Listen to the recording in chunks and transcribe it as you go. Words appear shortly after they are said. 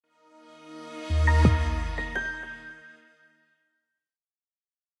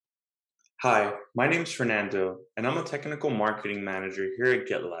Hi, my name's Fernando, and I'm a technical marketing manager here at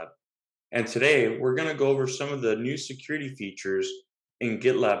GitLab. And today we're going to go over some of the new security features in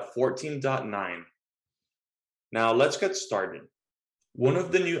GitLab 14.9. Now let's get started. One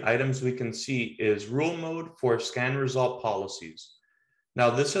of the new items we can see is rule mode for scan result policies. Now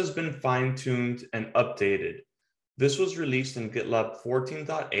this has been fine-tuned and updated. This was released in GitLab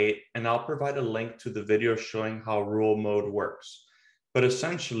 14.8, and I'll provide a link to the video showing how rule mode works. But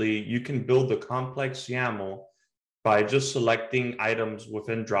essentially, you can build the complex YAML by just selecting items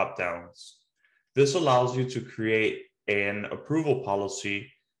within dropdowns. This allows you to create an approval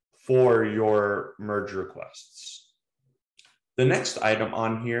policy for your merge requests. The next item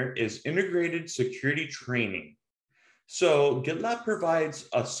on here is integrated security training. So GitLab provides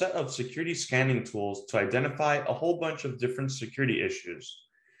a set of security scanning tools to identify a whole bunch of different security issues.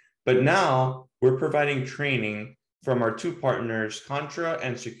 But now we're providing training from our two partners, Contra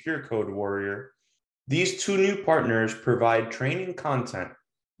and Secure Code Warrior. These two new partners provide training content,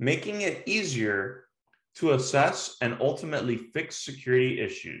 making it easier to assess and ultimately fix security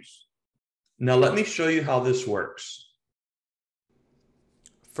issues. Now let me show you how this works.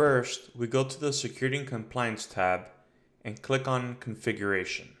 First, we go to the Security and Compliance tab and click on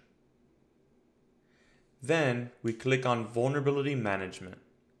Configuration. Then we click on Vulnerability Management.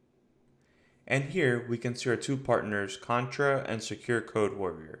 And here we can see our two partners, Contra and Secure Code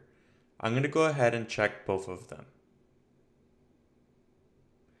Warrior. I'm going to go ahead and check both of them.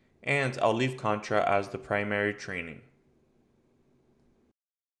 And I'll leave Contra as the primary training.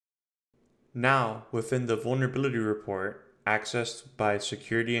 Now, within the vulnerability report, accessed by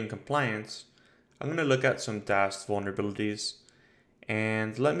Security and Compliance, I'm going to look at some DAST vulnerabilities.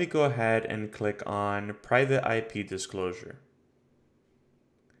 And let me go ahead and click on Private IP Disclosure.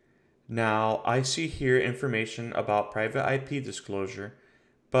 Now, I see here information about private IP disclosure,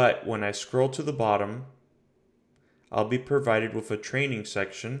 but when I scroll to the bottom, I'll be provided with a training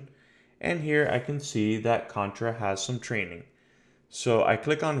section, and here I can see that Contra has some training. So I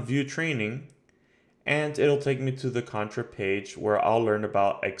click on View Training, and it'll take me to the Contra page where I'll learn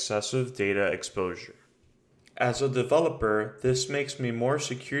about excessive data exposure. As a developer, this makes me more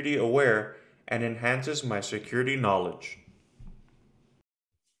security aware and enhances my security knowledge.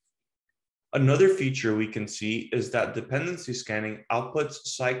 Another feature we can see is that dependency scanning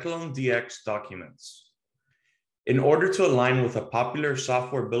outputs CycloneDX documents. In order to align with a popular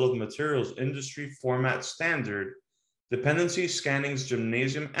software bill of materials industry format standard, dependency scanning's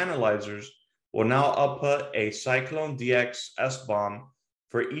gymnasium analyzers will now output a CycloneDX SBOM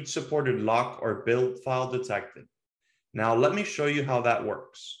for each supported lock or build file detected. Now let me show you how that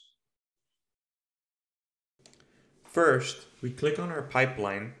works. First, we click on our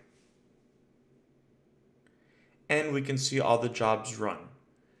pipeline, and we can see all the jobs run.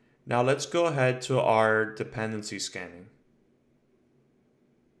 Now let's go ahead to our dependency scanning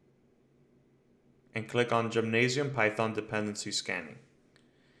and click on Gymnasium Python Dependency Scanning.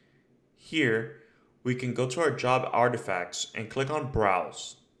 Here, we can go to our job artifacts and click on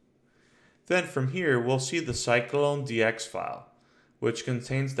Browse. Then from here, we'll see the CycloneDX file, which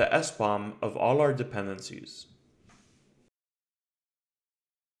contains the SBOM of all our dependencies.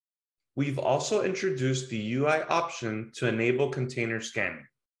 We've also introduced the UI option to enable container scanning.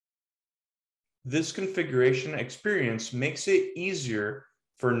 This configuration experience makes it easier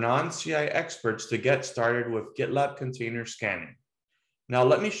for non-CI experts to get started with GitLab container scanning. Now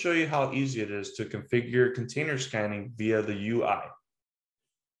let me show you how easy it is to configure container scanning via the UI.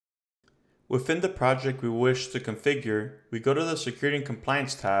 Within the project we wish to configure, we go to the Security and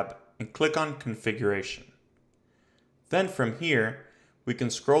Compliance tab and click on Configuration. Then from here, we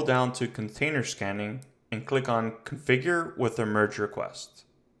can scroll down to Container Scanning and click on Configure with a merge request.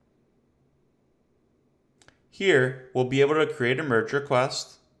 Here, we'll be able to create a merge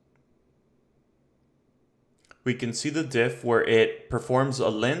request. We can see the diff where it performs a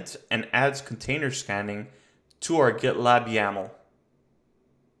lint and adds container scanning to our GitLab YAML.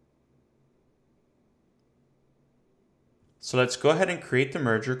 So let's go ahead and create the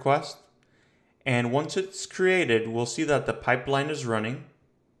merge request. And once it's created, we'll see that the pipeline is running.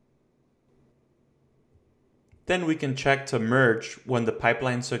 Then we can check to merge when the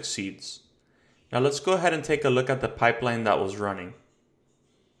pipeline succeeds. Now let's go ahead and take a look at the pipeline that was running.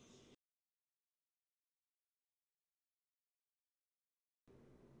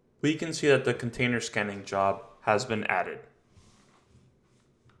 We can see that the container scanning job has been added.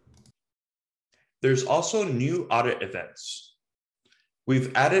 There's also new audit events.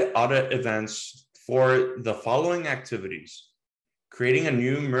 We've added audit events for the following activities: creating a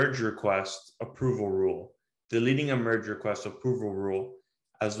new merge request approval rule, deleting a merge request approval rule,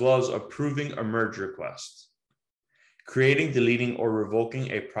 as well as approving a merge request, creating, deleting, or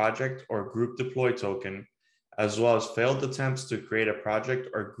revoking a project or group deploy token, as well as failed attempts to create a project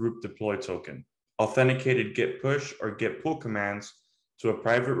or group deploy token, authenticated git push or git pull commands to a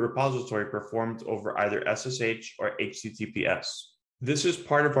private repository performed over either SSH or HTTPS. This is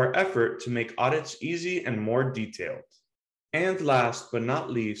part of our effort to make audits easy and more detailed. And last but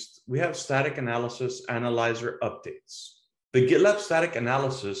not least, we have static analysis analyzer updates. The GitLab static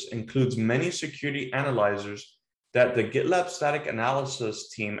analysis includes many security analyzers that the GitLab static analysis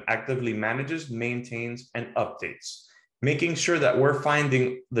team actively manages, maintains, and updates, making sure that we're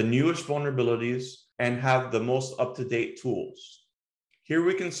finding the newest vulnerabilities and have the most up-to-date tools. Here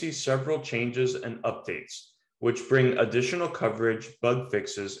we can see several changes and updates, which bring additional coverage, bug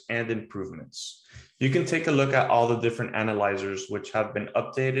fixes, and improvements. You can take a look at all the different analyzers which have been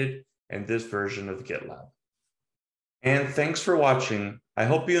updated in this version of GitLab. And thanks for watching. I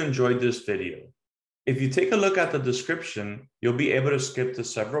hope you enjoyed this video. If you take a look at the description, you'll be able to skip to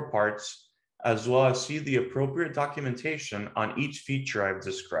several parts, as well as see the appropriate documentation on each feature I've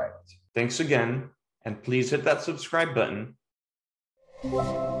described. Thanks again, and please hit that subscribe button.